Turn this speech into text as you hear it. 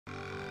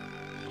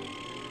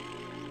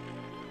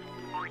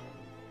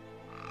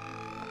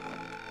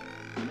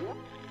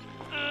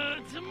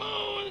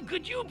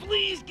could you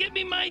please get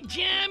me my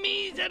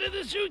jammies out of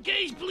the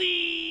suitcase,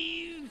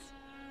 please?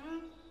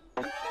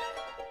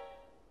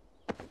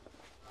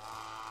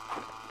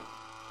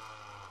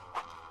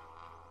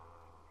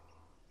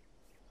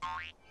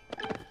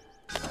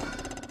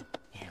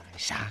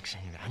 Socks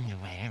and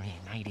underwear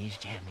and nighties,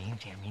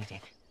 jammies.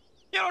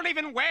 You don't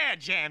even wear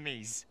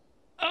jammies.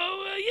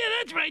 Oh, yeah,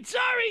 that's right.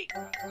 Sorry.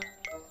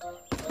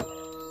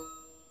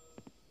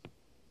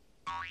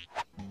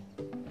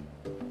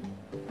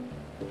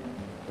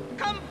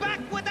 Come back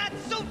with that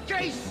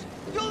suitcase!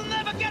 You'll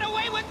never get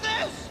away with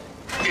this!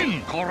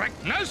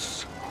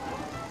 Incorrectness!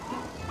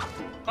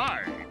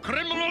 I,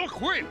 Criminal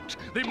Quint,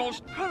 the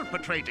most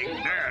perpetrating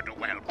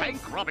ne'er-do-well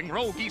bank-robbing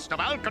rogue east of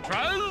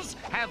Alcatraz,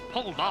 have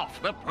pulled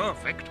off the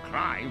perfect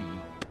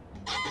crime.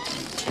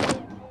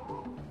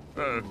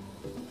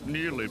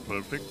 Nearly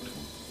perfect.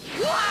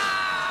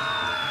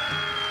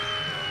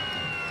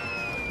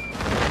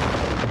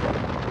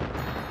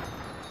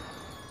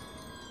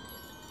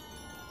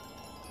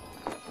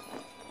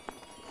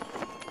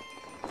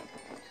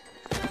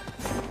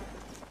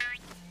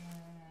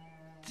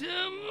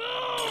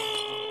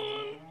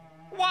 Timon!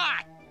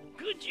 What?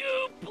 Could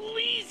you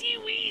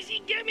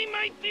pleasey-weezy get me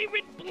my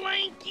favorite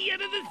blankie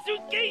out of the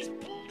suitcase,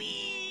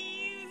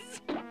 please?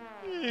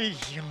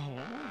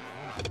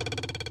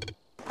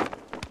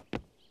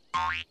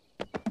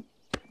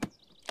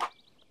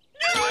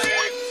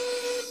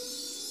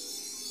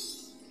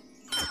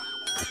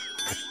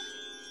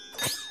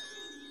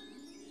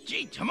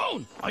 Gee,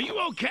 Timon, are you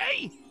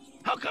okay?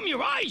 How come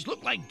your eyes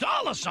look like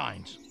dollar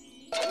signs?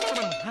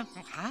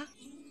 Huh?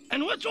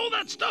 And what's all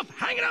that stuff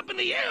hanging up in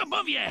the air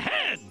above your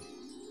head?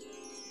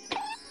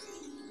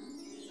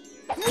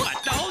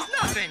 What? Those?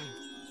 Nothing.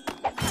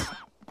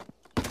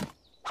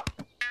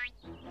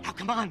 Now,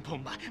 come on,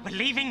 Pumbaa. We're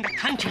leaving the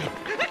country.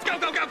 Let's go!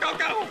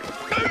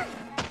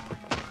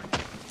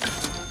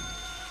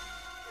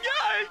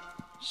 Yay!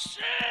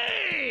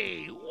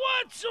 Say,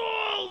 what's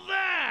all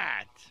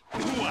that?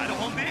 What,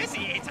 all this?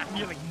 It's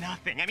really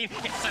nothing. I mean,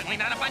 it's certainly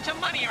not a bunch of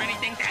money or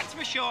anything, that's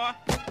for sure.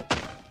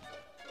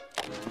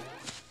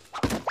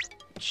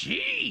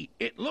 Gee,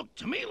 it looked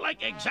to me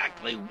like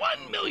exactly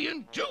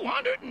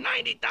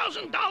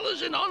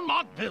 $1,290,000 in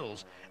unmarked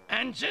bills.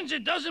 And since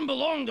it doesn't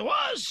belong to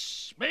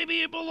us,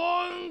 maybe it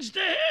belongs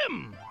to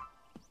him.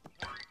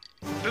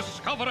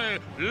 Discovery,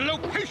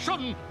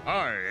 location!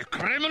 I,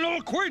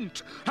 Criminal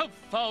Quint, have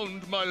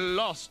found my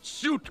lost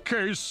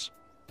suitcase.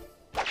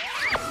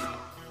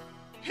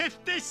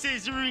 If this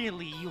is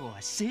really your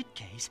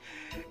suitcase,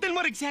 then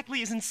what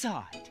exactly is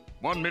inside?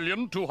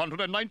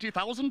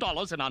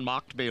 $1,290,000 in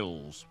unmarked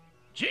bills.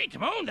 Gee,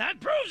 Timon, that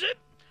proves it.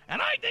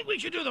 And I think we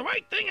should do the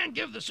right thing and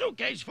give the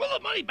suitcase full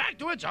of money back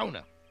to its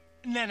owner.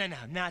 No,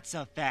 not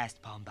so fast,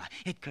 Pumbaa.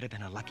 It could have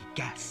been a lucky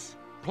guess.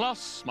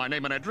 Plus, my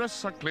name and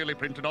address are clearly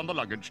printed on the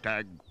luggage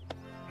tag.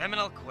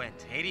 Criminal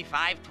Quint,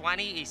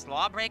 8520 East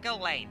Lawbreaker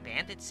Lane,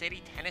 Bandit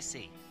City,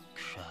 Tennessee.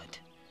 Crud.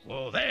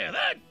 Well, there,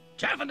 that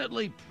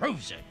definitely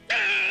proves it.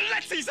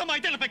 Let's see some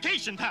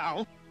identification,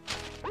 pal.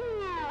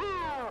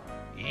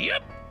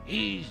 Yep,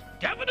 he's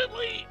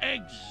definitely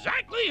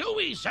exactly who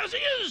he says he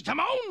is,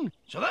 Timon.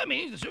 So that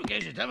means the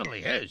suitcase is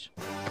definitely his.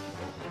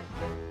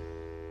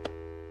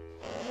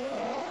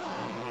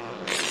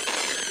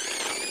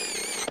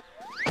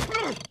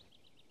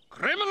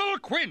 Criminal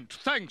Quint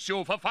thanks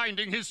you for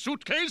finding his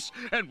suitcase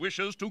and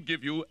wishes to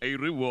give you a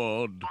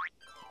reward.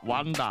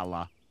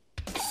 $1.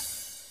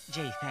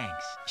 Gee,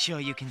 thanks. Sure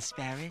you can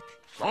spare it?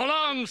 So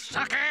long,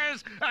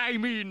 suckers! I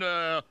mean,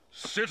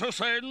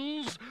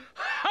 citizens!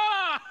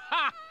 Ha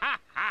ha ha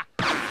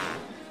ha!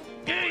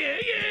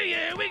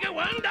 Yeah. We got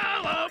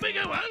 $1. We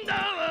got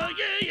 $1.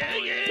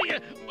 Yeah.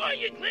 Are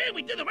you glad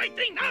we did the right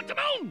thing now,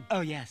 Timon?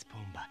 Oh, yes,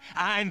 Pumbaa.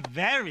 I'm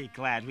very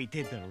glad we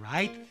did the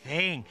right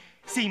thing.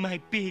 See my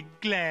big,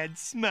 glad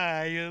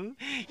smile.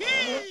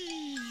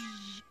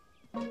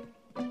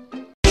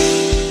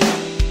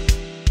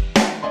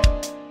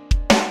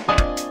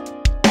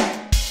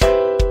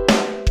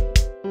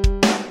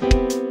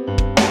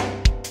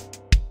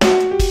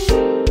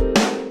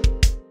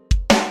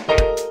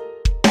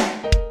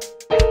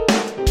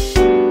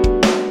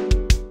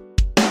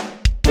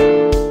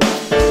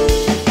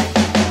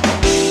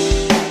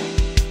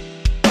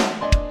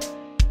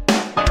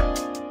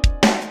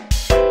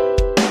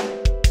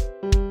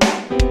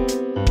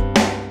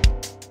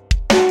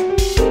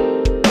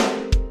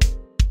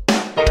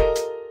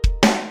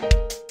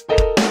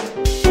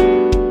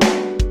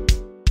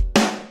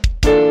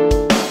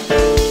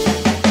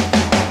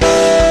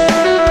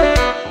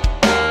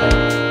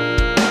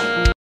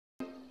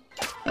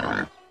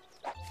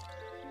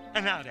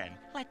 Now then,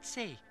 let's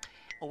see.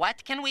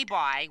 What can we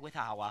buy with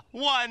our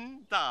 $1?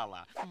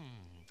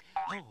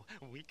 Oh,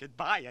 we could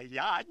buy a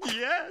yacht,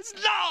 yes.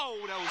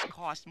 No, those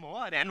cost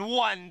more than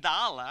 $1.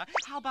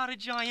 How about a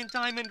giant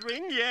diamond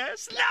ring,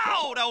 yes?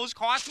 No, those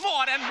cost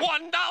more than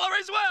 $1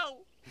 as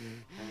well.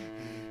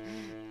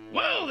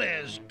 Well,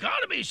 there's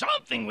gotta be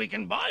something we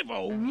can buy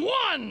for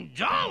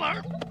 $1.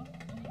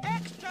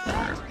 Extra!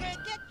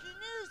 Get your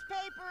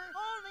newspaper!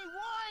 Only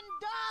 $1!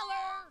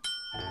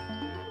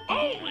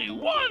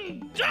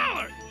 Only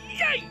 $1!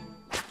 Yay!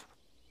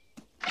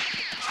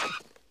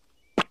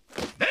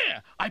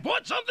 There! I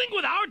bought something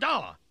with our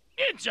dollar.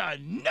 It's a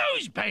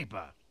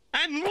newspaper.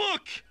 And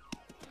look!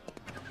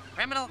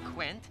 Criminal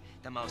Quint,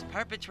 the most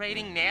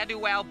perpetrating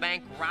ne'er-do-well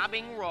bank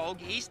robbing rogue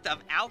east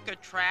of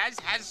Alcatraz,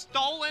 has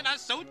stolen a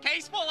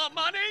suitcase full of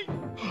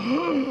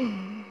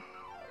money?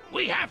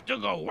 We have to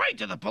go right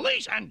to the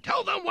police and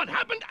tell them what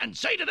happened and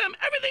say to them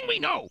everything we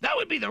know. That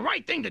would be the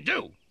right thing to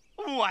do.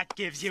 What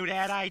gives you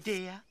that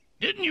idea?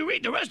 Didn't you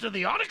read the rest of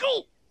the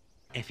article?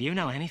 If you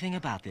know anything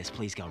about this,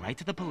 please go right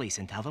to the police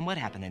and tell them what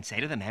happened and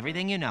say to them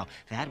everything you know.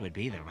 That would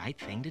be the right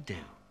thing to do.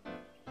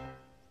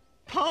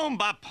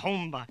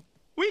 Pumbaa,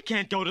 we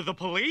can't go to the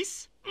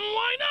police.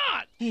 Why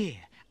not?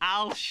 Here,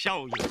 I'll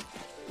show you.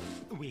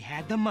 We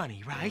had the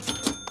money, right?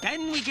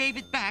 Then we gave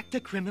it back to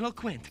Criminal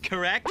Quint,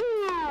 correct?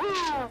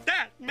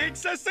 That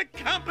makes us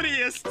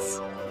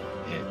accompanists.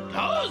 It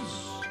does.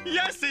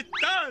 Yes, it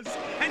does.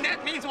 And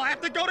that means we'll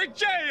have to go to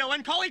jail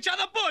and call each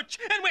other Butch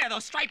and wear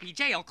those stripy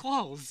jail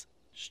clothes.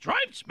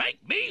 Stripes make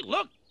me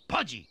look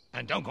pudgy.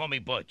 And don't call me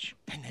Butch.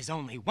 And there's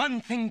only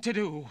one thing to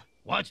do.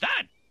 What's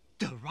that?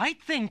 The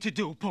right thing to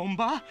do,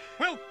 Pumbaa.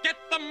 We'll get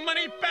the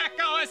money back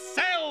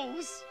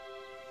ourselves.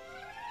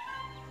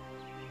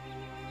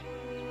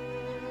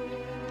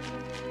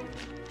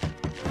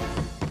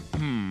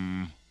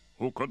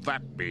 Who could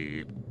that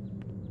be?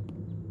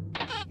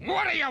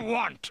 What do you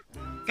want?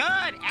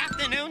 Good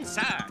afternoon,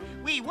 sir.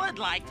 We would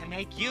like to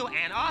make you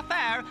an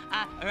offer.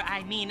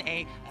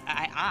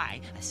 I,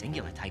 a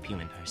singular type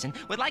human person,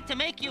 would like to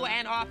make you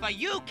an offer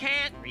you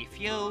can't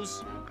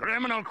refuse.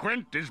 Criminal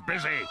Quint is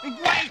busy.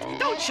 Wait!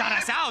 Don't shut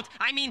us out!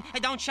 I mean,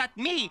 don't shut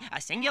me,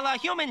 a singular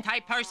human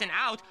type person,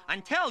 out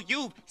until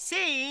you've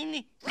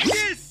seen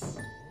this!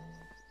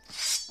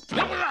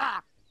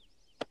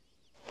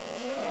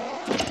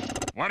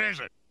 What is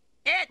it?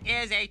 It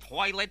is a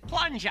toilet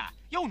plunger.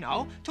 You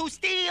know, to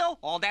steal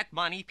all that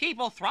money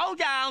people throw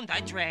down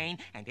the drain,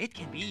 and it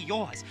can be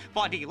yours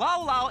for the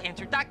low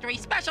introductory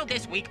special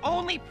this week,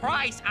 only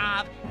price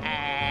of,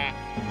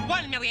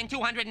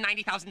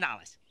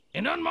 $1,290,000.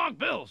 In unmarked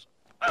bills.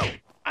 Oh,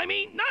 I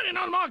mean, not in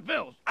unmarked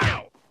bills.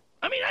 Ow!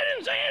 I mean, I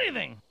didn't say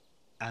anything.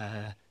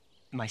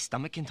 My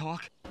stomach can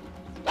talk?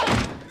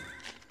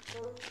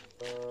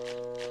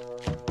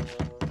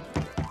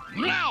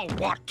 Now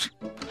what?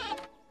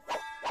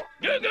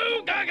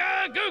 Goo-goo,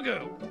 gaga,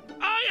 goo-goo.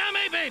 I am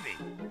a baby.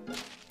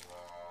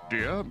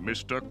 Dear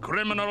Mr.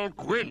 Criminal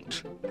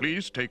Quint,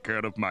 please take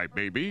care of my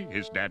baby.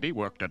 His daddy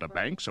worked at a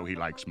bank, so he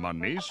likes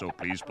money, so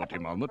please put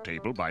him on the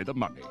table by the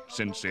money.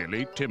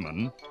 Sincerely,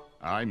 Timon.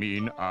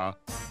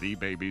 The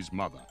baby's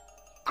mother.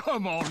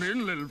 Come on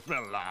in, little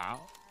fella.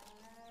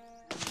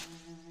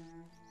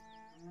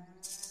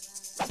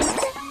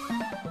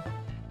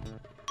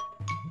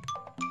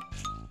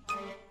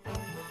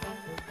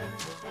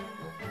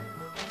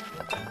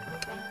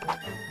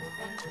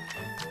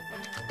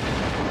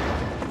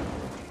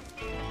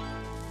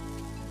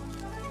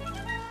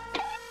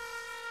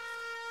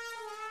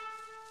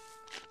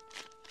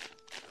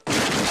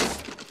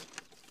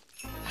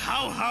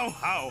 Ho, ho,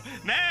 ho.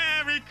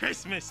 Merry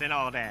Christmas and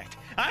all that.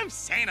 I'm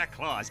Santa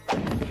Claus.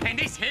 And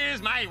this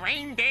here's my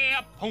reindeer,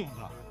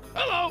 Pumbaa.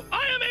 Hello,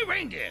 I am a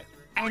reindeer.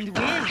 And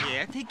we're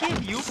here to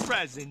give you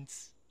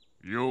presents.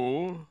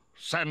 You,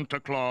 Santa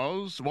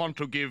Claus, want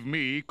to give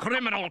me,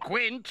 Criminal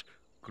Quint,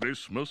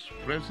 Christmas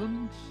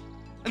presents?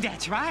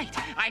 That's right.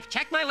 I've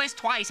checked my list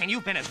twice, and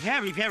you've been a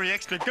very, very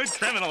extra good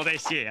criminal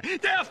this year.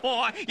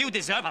 Therefore, you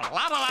deserve a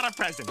lot of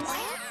presents.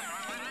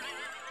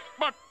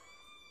 But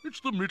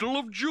it's the middle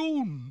of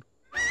June.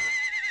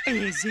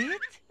 Is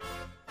it?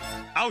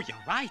 Oh, you're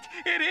right.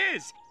 It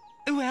is.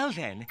 Well,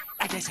 then,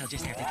 I guess I'll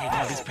just have to take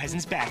all these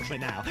presents back for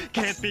now.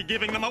 Can't be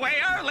giving them away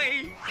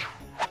early.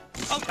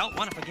 Oh, don't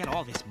want to forget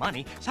all this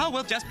money, so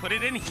we'll just put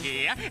it in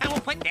here, and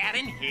we'll put that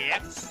in here.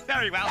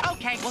 Very well.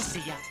 Okay, we'll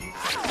see ya.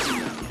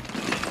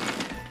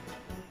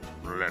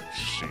 Let's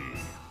see.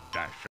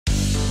 Dash.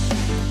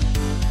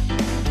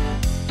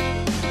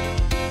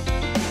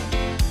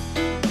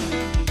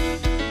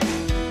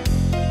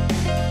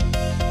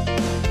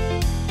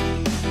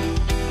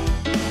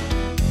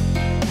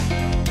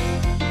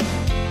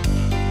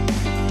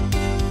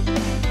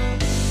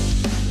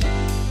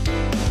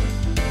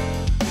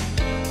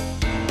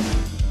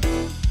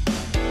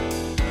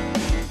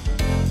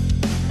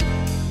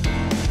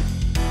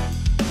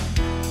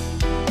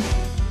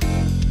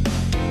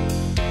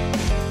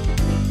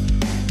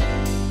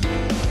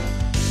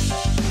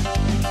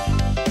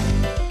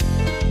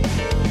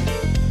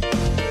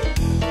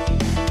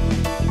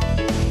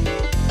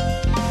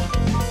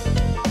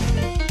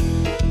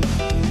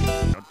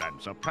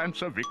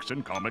 Prancer,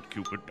 Vixen, Comet,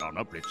 Cupid,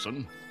 Donna,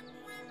 Blitzen,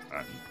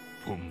 and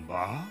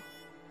Pumbaa.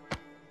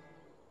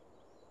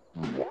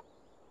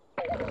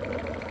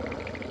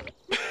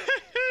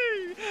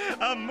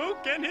 A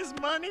mook and his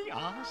money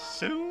are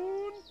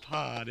soon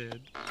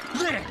parted.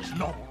 There's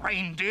no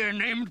reindeer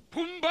named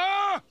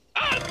Pumbaa!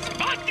 It's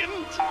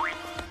Watkins!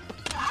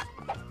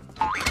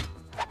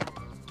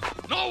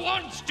 No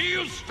one steal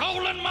steal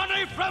stolen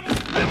money from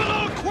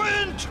Criminal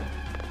Quint!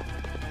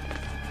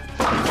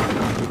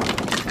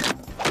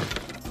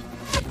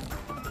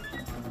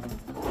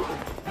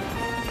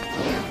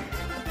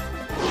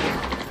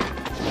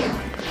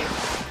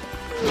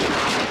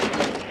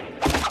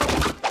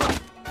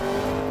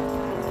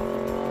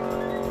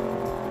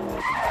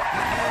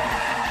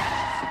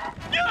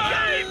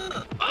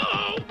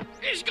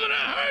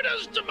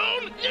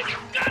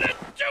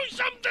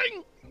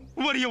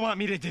 What do you want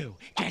me to do?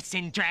 Get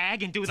in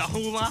drag and do the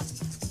hula?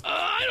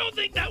 I don't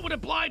think that would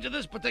apply to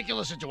this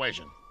particular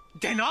situation.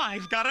 Then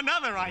I've got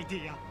another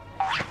idea.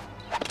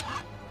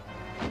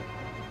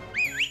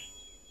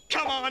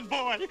 Come on,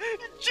 boy.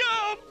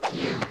 Jump!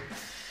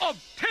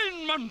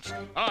 Obtainment!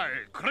 I,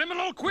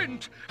 Criminal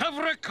Quint, have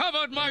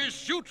recovered my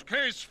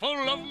suitcase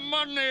full of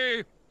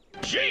money.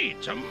 Gee,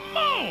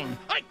 Timon!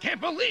 I can't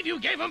believe you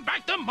gave him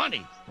back the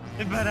money.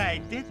 But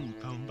I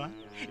didn't, Pumbaa.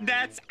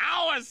 That's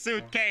our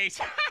suitcase.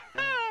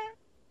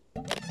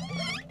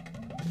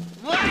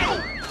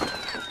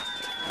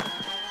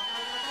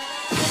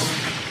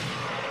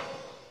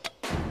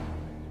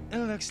 It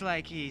looks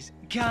like he's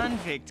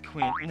convict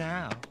Quint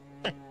now.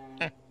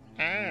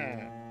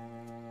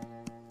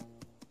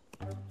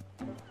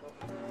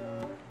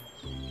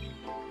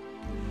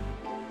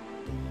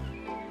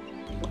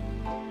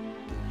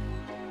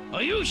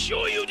 Are you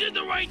sure you did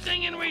the right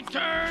thing and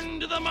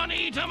returned the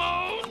money,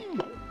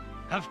 Timon?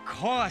 Of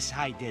course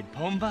I did,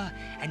 Pumbaa.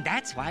 And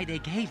that's why they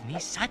gave me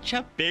such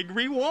a Big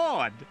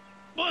reward.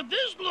 But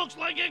this looks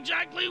like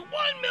exactly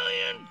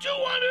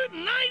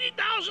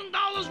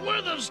 $1,290,000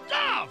 worth of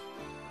stuff.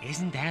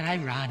 Isn't that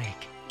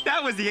ironic?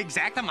 That was the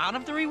exact amount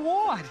of the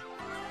reward.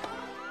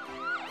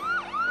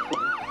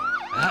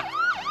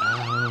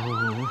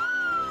 Uh-oh.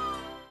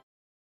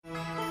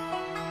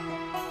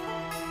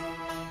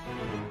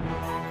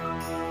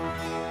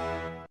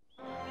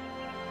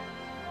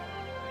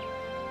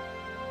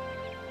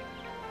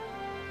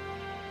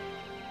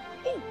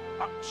 Oh,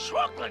 a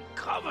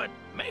chocolate-covered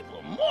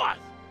maple moth.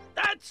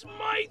 That's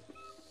my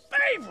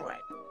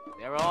favorite.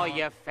 They're all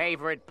your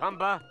favorite,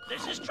 Pumbaa.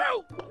 This is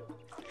true.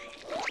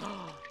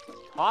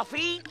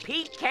 Toffee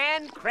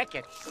pecan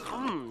crickets.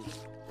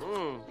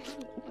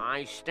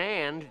 I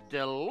stand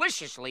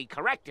deliciously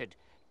corrected.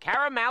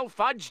 Caramel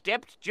fudge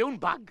dipped June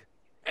bug.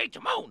 Hey,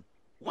 Timon,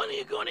 when are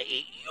you going to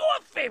eat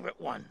your favorite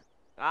one?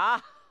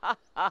 Ah,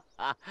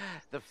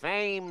 the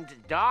famed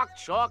dark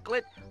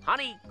chocolate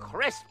honey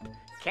crisp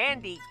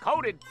candy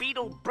coated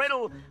beetle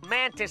brittle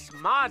mantis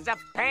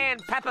marzipan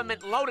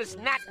peppermint lotus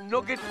nut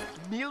nougat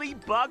mealy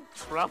bug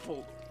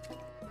truffle.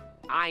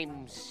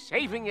 I'm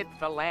saving it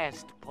for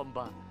last,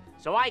 Pumbaa,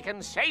 so I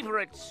can savor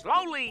it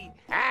slowly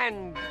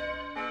and...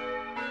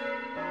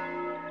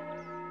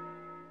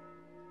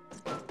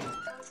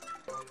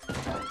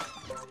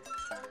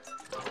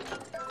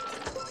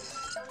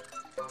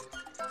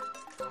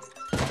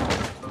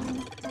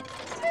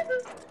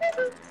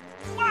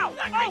 Wow!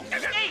 Oh,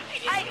 hey,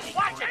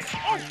 watch it!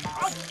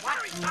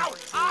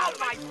 Oh,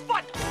 my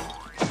foot!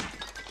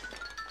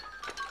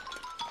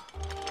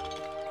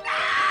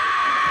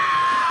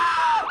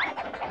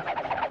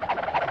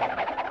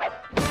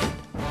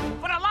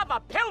 For the love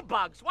of pill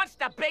bugs, what's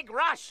the big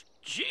rush?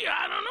 Gee,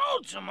 I don't know,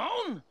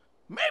 Timon.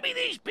 Maybe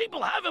these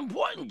people have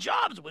important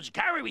jobs which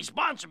carry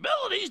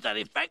responsibilities that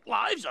affect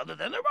lives other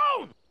than their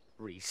own.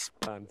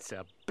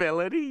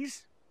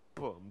 Responsibilities?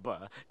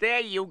 Pumbaa,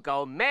 there you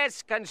go,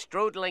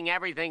 misconstruing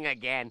everything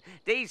again.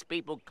 These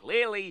people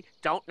clearly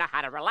don't know how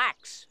to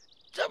relax.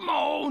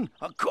 Timon,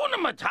 Hakuna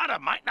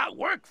Matata might not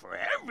work for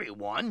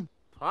everyone.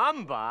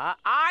 Pumbaa,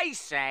 I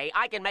say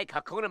I can make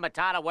Hakuna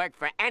Matata work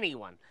for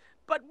anyone.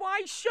 But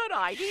why should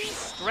I? These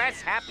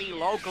stress-happy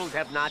locals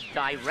have not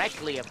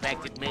directly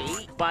affected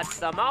me. But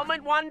the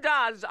moment one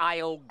does,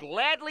 I'll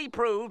gladly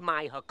prove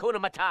my Hakuna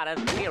Matata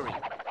theory.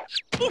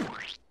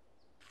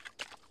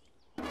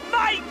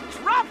 My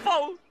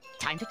truffle!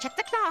 Time to check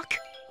the clock.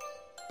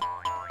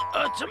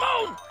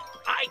 Timon,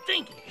 I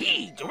think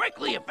he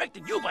directly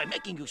affected you by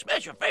making you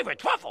smash your favorite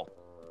truffle.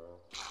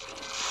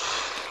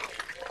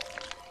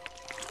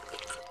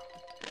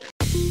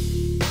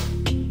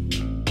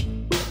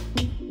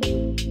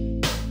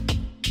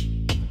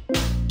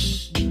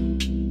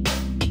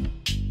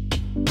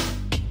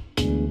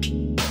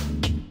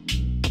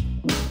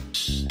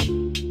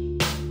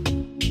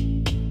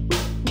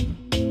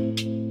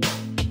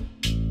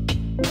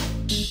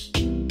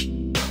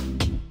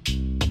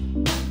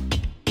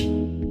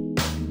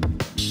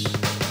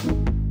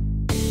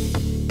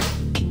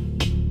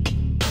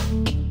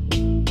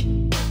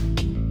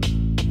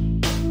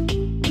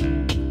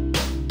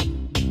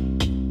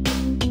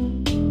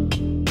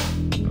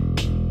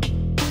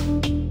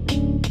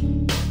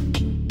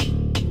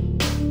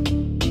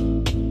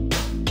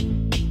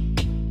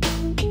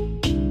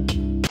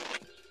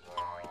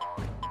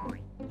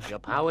 Your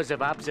powers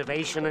of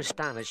observation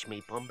astonish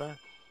me, Pumbaa.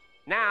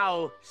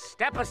 Now,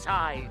 step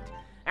aside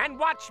and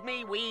watch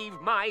me weave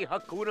my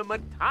Hakuna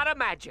Matata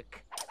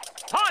magic.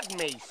 Pardon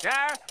me,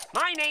 sir.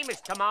 My name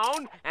is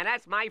Timon, and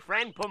that's my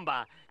friend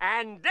Pumbaa.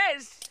 And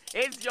this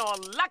is your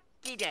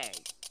lucky day.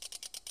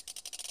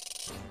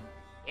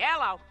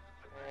 Hello.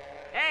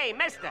 Hey,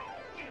 mister,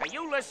 are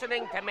you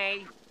listening to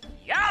me?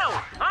 Yo,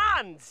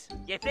 Hans!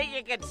 You think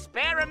you could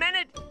spare a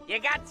minute? You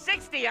got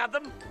 60 of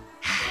them.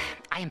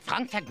 I am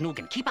Frank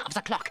Vergnügen, keeper of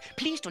the clock.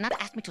 Please do not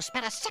ask me to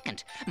spare a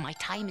second. My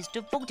time is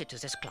devoted to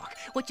this clock,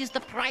 which is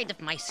the pride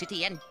of my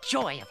city and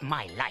joy of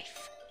my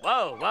life.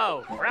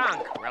 Whoa,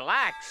 Frank,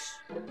 relax.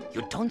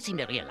 You don't seem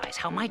to realize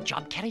how my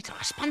job carries a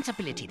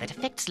responsibility that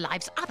affects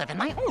lives other than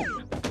my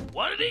own.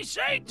 What did he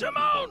say,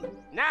 Timon?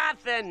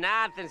 Nothing.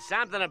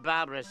 Something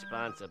about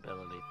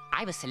responsibility.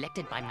 I was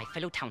selected by my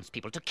fellow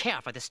townspeople to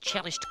care for this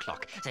cherished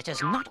clock that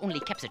has not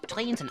only kept the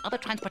trains and other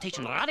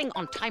transportation running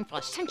on time for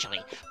a century,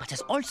 but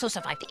has also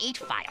survived 8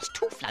 fires,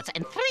 2 floods,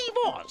 and 3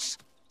 wars.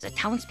 The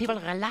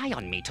townspeople rely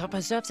on me to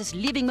preserve this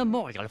living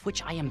memorial of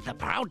which I am the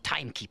proud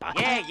timekeeper.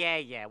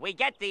 Yeah. We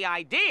get the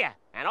idea.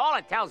 And all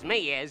it tells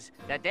me is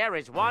that there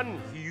is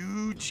one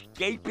huge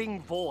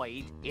gaping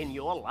void in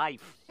your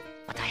life.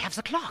 But I have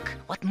the clock.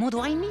 What more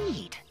do I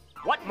need?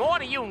 What more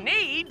do you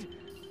need?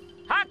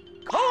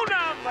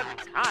 Hakuna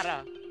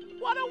Matata.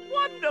 What a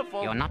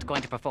wonderful... You're not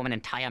going to perform an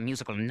entire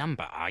musical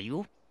number, are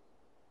you?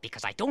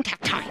 Because I don't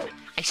have time.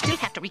 I still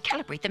have to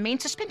recalibrate the main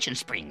suspension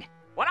spring.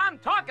 What I'm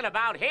talking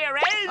about here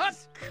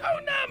is...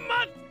 Hakuna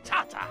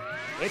Matata.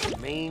 It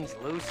means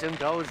loosen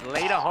those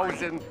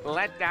lederhosen,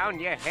 let down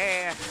your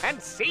hair,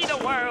 and see the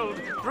world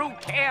through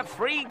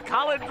carefree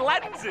colored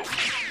lenses.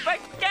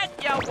 Forget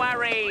your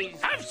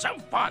worries. Have some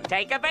fun.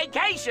 Take a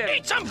vacation.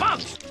 Eat some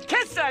bugs.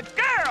 Kiss a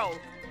girl.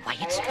 Why,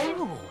 it's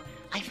true.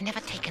 I've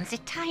never taken the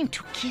time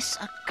to kiss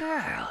a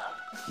girl.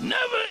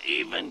 Never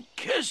even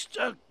kissed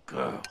a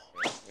girl.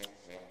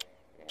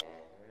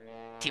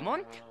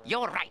 Timon,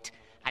 you're right.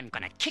 I'm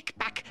gonna kick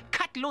back,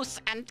 cut loose,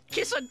 and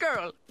kiss a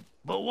girl.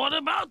 But what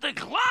about the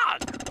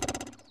clock?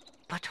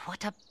 But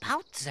what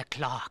about the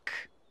clock?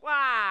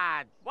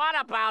 What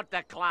about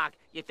the clock?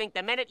 You think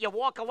the minute you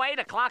walk away,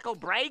 the clock will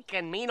break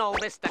and mean old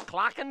Mr.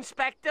 Clock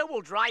Inspector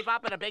will drive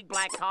up in a big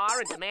black car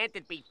and demand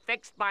it be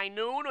fixed by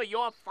noon or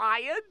you're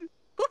fired?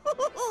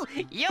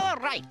 You're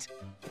right.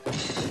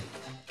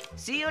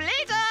 See you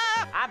later!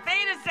 Auf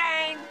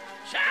Wiedersehen!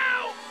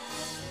 Ciao!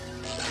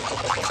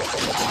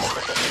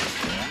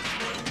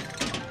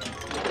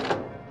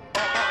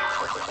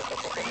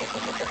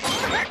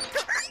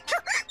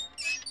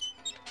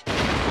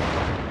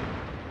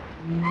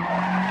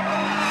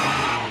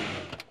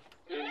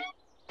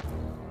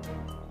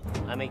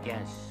 Let me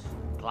guess.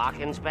 Clock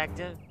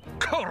Inspector?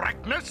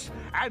 Correctness,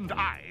 and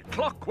I,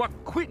 Clockwork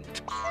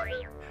Quint.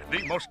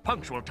 The most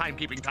punctual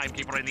timekeeper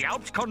in the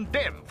Alps,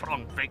 condemn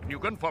Frank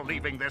Vergnügen for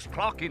leaving this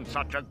clock in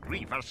such a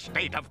grievous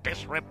state of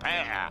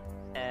disrepair.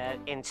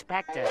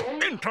 Inspector.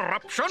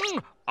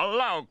 Interruption!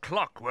 Allow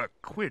Clockwork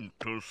Quint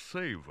to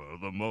savor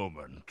the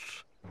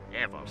moment.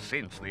 Ever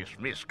since this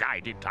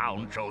misguided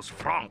town chose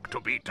Frank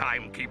to be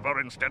timekeeper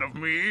instead of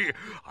me,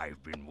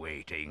 I've been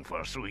waiting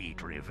for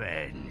sweet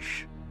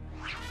revenge.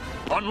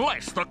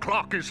 Unless the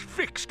clock is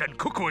fixed and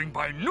cuckooing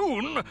by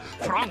noon,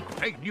 Frank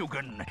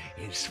Vergnügen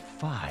is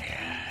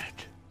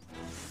fired.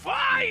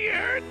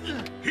 Fired?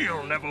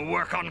 He'll never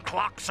work on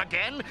clocks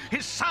again.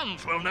 His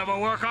sons will never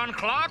work on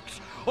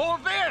clocks, or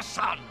their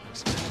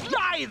sons.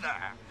 Neither.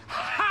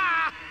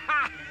 Ha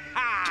ha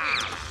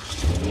ha!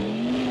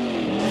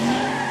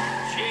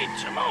 Gee,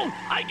 Timon,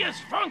 I guess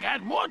Frank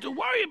had more to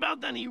worry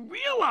about than he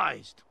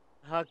realized.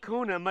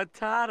 Hakuna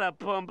Matata,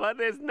 Pumbaa.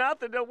 There's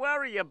nothing to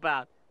worry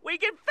about. We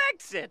can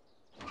fix it.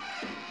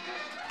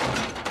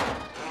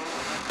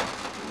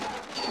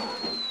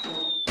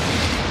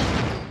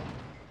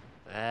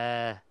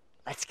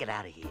 Let's get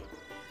out of here.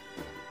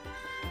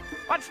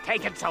 What's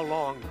taking so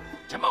long?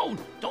 Timon,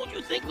 don't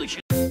you think we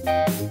should...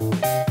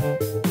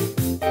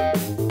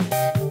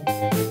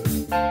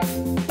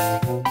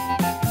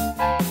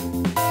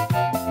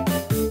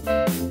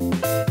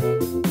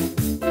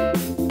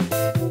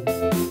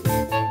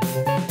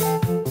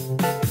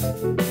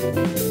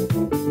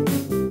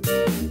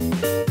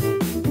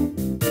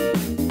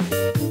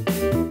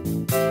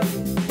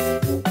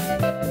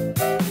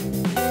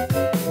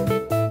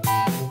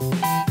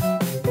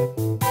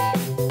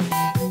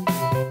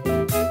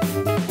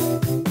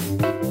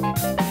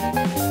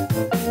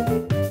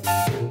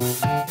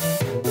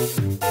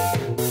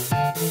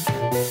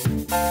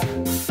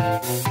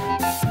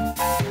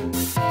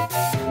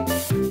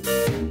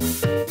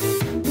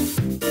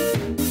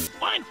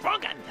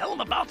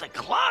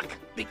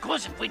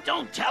 Because if we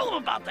don't tell him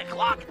about the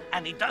clock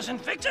and he doesn't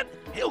fix it,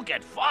 he'll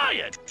get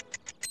fired.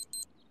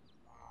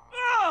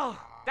 Oh,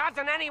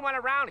 doesn't anyone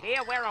around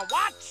here wear a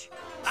watch?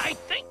 I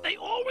think they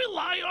all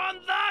rely on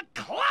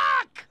the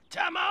clock,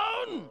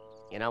 Timon.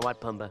 You know what,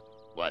 Pumbaa?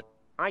 What?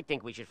 I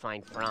think we should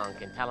find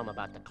Frank and tell him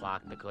about the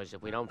clock, because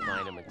if we don't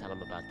find him and tell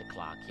him about the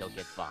clock, he'll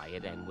get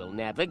fired and we'll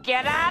never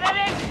get out of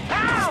this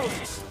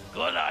house!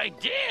 Good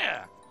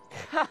idea.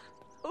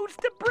 Who's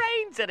the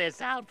brains of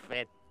this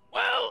outfit?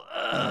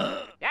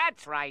 Well,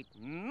 That's right,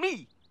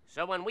 me.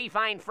 So when we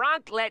find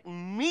Frank, let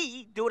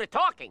me do the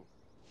talking.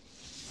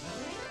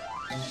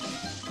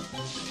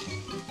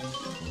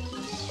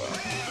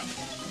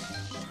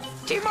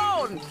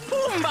 Timon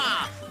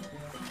Pumbaa!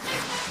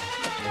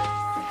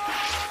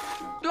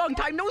 long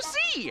time no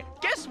see.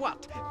 Guess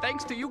what?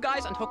 Thanks to you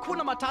guys and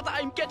Hakuna Matata,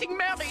 I'm getting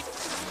married.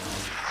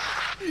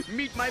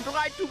 Meet my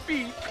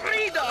bride-to-be,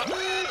 Frida.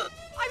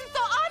 I'm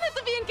so honored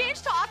to be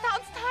engaged to our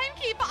town's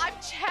timekeeper. I've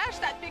cherished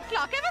that big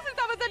clock ever since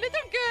I was a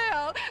little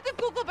girl. The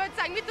cuckoo bird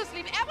sang me to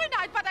sleep every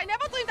night, but I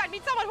never dreamed I'd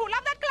meet someone who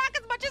loved that clock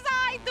as much as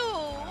I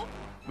do.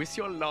 With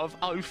your love,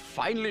 I'll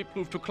finally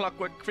prove to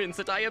Clockwork Quince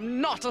that I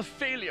am not a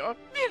failure.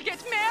 We'll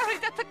get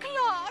married at the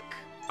clock.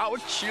 Our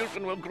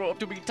children will grow up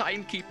to be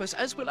timekeepers,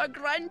 as will our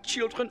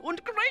grandchildren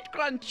and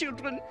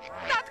great-grandchildren.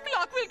 That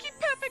clock will keep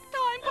perfect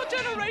time for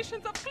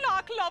generations of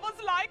clock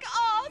lovers like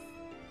us.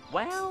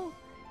 Well,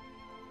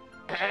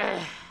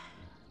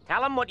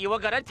 tell him what you were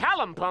gonna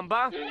tell him,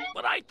 Pumbaa.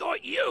 But I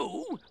thought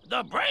you,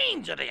 the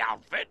brains of the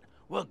outfit,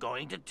 were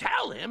going to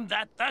tell him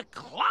that the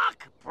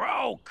clock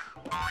broke.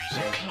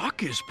 The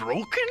clock is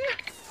broken?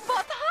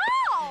 But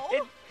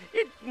how?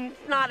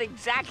 It's not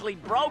exactly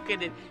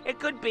broken. It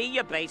could be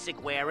your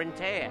basic wear and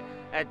tear.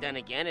 Then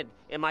again,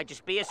 it might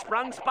just be a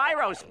sprung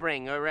Spyro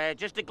spring or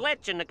just a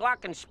glitch in the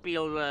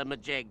glockenspiel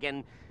majig.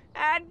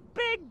 And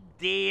big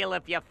deal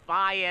if you're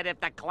fired if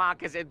the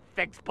clock isn't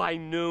fixed by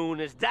noon.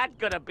 Is that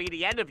gonna be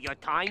the end of your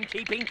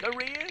timekeeping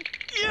career?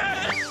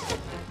 Yes!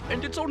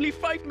 And it's only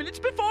 5 minutes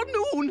before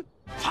noon.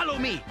 Follow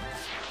me.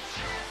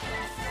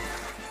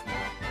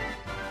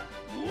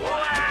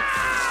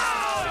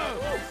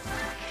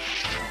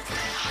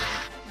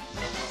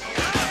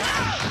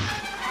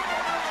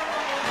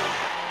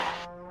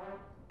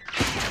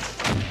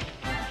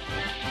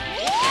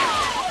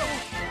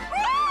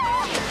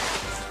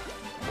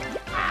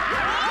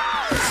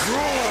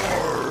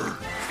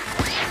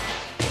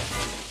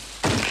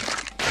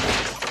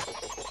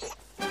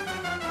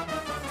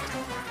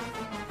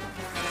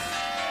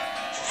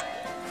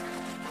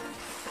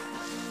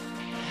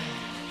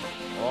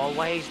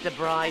 Always the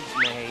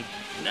bridesmaid.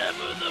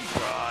 Never the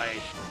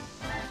bride.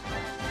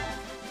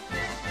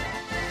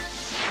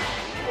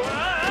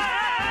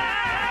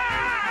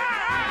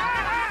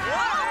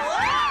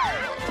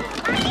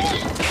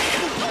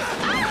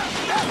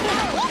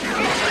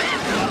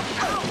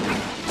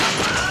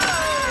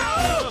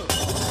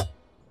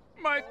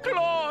 My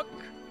clock!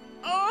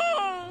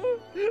 Oh!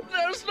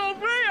 There's no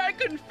way I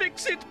can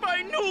fix it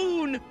by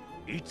noon!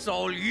 It's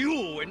all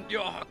you and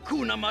your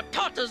Hakuna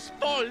Matata's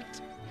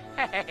fault!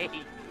 Hey,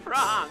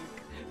 Frank,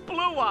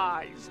 Blue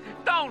Eyes,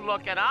 don't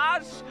look at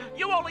us.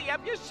 You only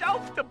have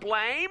yourself to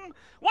blame.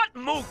 What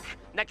mook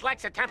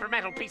neglects a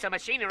temperamental piece of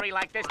machinery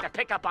like this to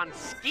pick up on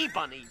ski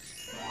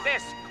bunnies?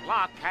 This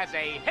clock has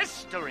a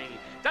history.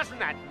 Doesn't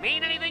that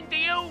mean anything to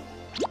you?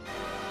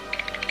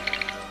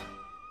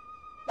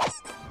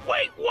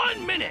 Wait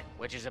 1 minute.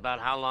 Which is about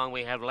how long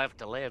we have left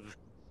to live.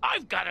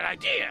 I've got an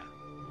idea.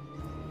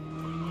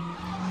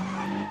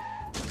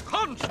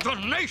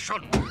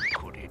 Consternation!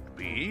 Could it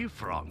be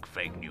Frank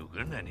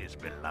Fagnugan and his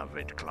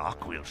beloved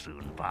clock will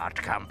soon part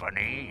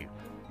company?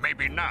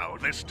 Maybe now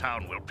this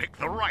town will pick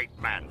the right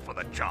man for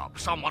the job.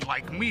 Someone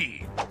like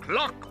me,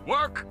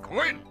 Clockwork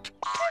Quint.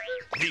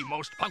 The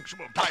most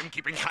punctual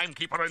timekeeper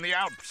in the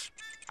Alps.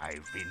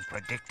 I've been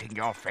predicting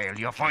your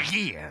failure for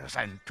years,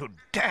 and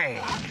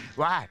today...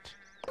 What?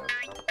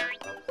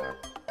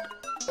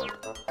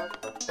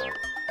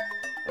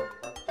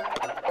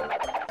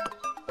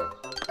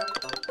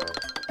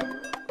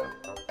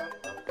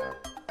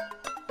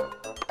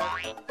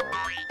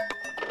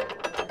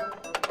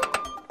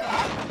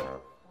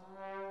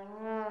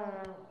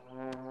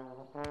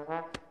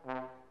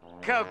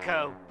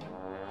 Coco.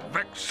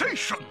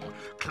 Vexation!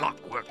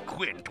 Clockwork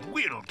Quint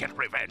will get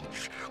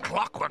revenge.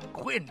 Clockwork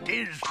Quint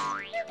is...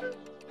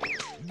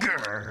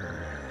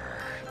 Grrr.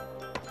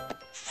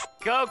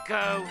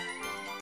 Coco.